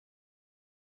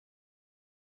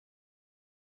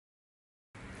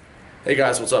Hey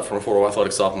guys, what's up from Affordable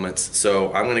Athletic Supplements?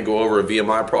 So I'm going to go over a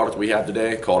VMI product we have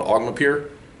today called Agmapure.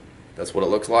 That's what it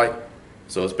looks like.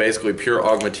 So it's basically pure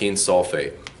augmentine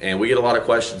sulfate. And we get a lot of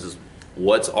questions is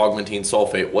what's augmentine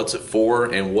sulfate, what's it for,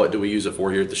 and what do we use it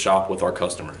for here at the shop with our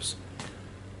customers?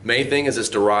 Main thing is it's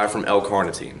derived from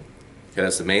L-carnitine. Okay,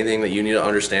 that's the main thing that you need to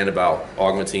understand about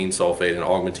augmentine sulfate and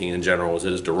augmentine in general is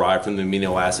it is derived from the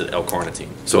amino acid L-carnitine.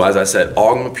 So as I said,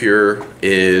 Agmapure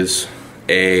is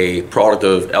a product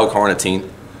of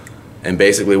L-carnitine, and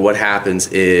basically what happens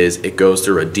is it goes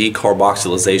through a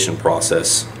decarboxylation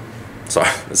process. Sorry,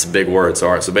 that's a big word,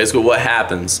 sorry. So basically what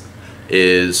happens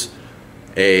is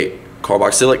a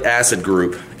carboxylic acid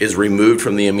group is removed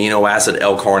from the amino acid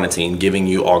L-carnitine, giving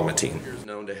you augmentine. It's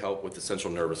known to help with the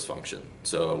central nervous function,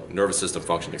 so nervous system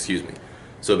function, excuse me.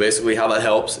 So basically how that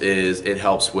helps is it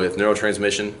helps with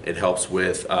neurotransmission, it helps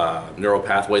with neural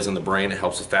pathways in the brain, it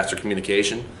helps with faster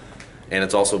communication. And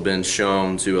it's also been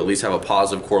shown to at least have a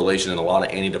positive correlation in a lot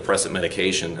of antidepressant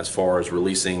medication as far as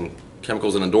releasing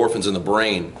chemicals and endorphins in the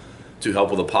brain to help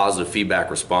with a positive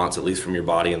feedback response, at least from your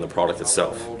body and the product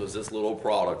itself. How does this little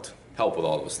product help with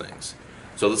all those things?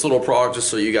 So this little product, just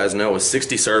so you guys know, is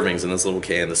 60 servings in this little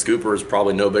can. The scooper is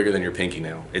probably no bigger than your pinky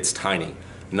nail. It's tiny.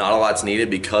 Not a lot's needed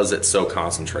because it's so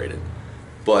concentrated.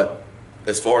 But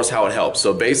as far as how it helps,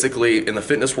 so basically in the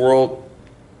fitness world,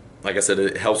 like I said,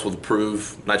 it helps with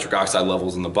improved nitric oxide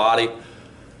levels in the body.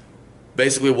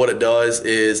 Basically what it does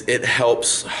is it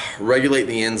helps regulate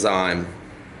the enzyme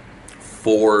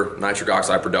for nitric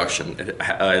oxide production.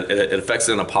 It affects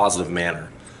it in a positive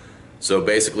manner. So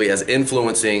basically as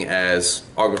influencing as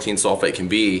augmentine sulfate can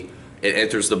be, it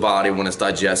enters the body when it's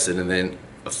digested and then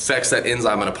affects that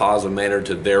enzyme in a positive manner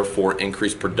to therefore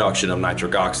increase production of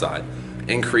nitric oxide.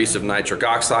 Increase of nitric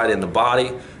oxide in the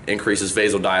body increases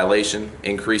vasodilation.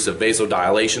 Increase of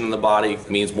vasodilation in the body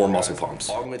means more muscle pumps.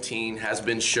 Augmentine has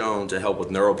been shown to help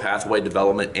with neural pathway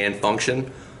development and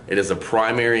function. It is a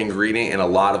primary ingredient in a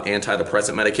lot of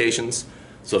antidepressant medications.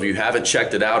 So if you haven't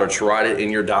checked it out or tried it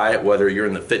in your diet, whether you're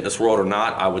in the fitness world or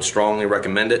not, I would strongly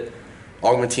recommend it.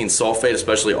 Augmentine sulfate,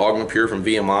 especially Agmapure from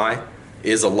VMI,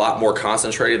 is a lot more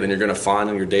concentrated than you're going to find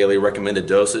in your daily recommended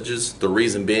dosages. The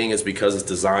reason being is because it's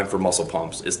designed for muscle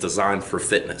pumps. It's designed for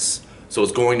fitness. So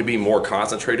it's going to be more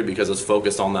concentrated because it's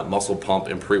focused on that muscle pump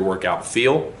and pre-workout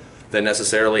feel than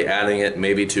necessarily adding it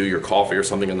maybe to your coffee or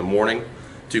something in the morning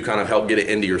to kind of help get it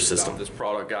into your system. This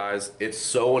product, guys, it's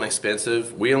so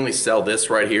inexpensive. We only sell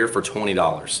this right here for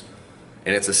 $20.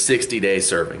 And it's a 60-day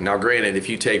serving. Now granted, if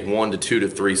you take 1 to 2 to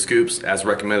 3 scoops as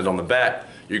recommended on the back,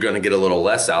 you're going to get a little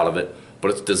less out of it,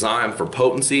 but it's designed for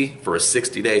potency for a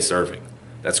 60-day serving.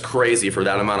 That's crazy for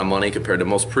that amount of money compared to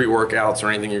most pre-workouts or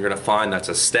anything you're going to find that's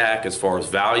a stack as far as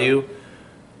value.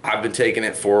 I've been taking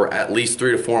it for at least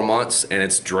 3 to 4 months and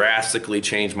it's drastically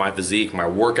changed my physique. My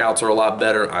workouts are a lot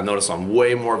better. I notice I'm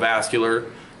way more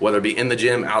vascular, whether it be in the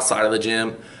gym, outside of the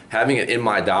gym. Having it in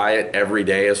my diet every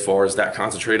day as far as that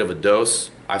concentrate of a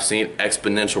dose, I've seen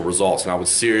exponential results, and I would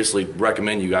seriously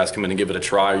recommend you guys come in and give it a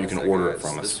try, or you can order it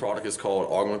from us. This product is called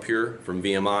Agmapure from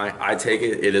VMI. I take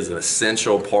it. It is an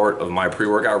essential part of my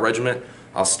pre-workout regimen.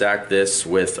 I'll stack this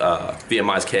with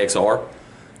VMI's KXR,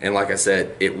 and like I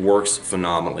said, it works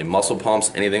phenomenally. Muscle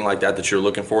pumps, anything like that that you're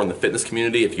looking for in the fitness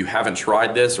community, if you haven't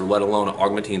tried this, or let alone an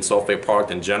augmentine sulfate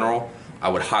product in general, I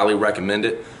would highly recommend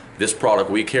it. This product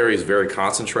we carry is very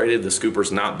concentrated. The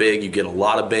scooper's not big. You get a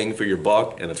lot of bang for your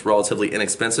buck, and it's relatively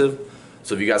inexpensive.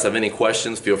 So if you guys have any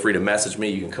questions, feel free to message me.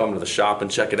 You can come to the shop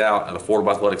and check it out at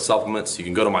Affordable Athletic Supplements. You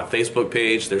can go to my Facebook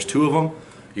page. There's 2 of them.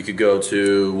 You could go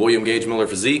to Gage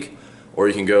Physique, or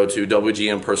you can go to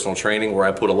WGM Personal Training, where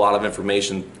I put a lot of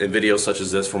information and videos such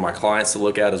as this for my clients to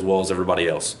look at as well as everybody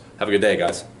else. Have a good day,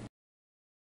 guys.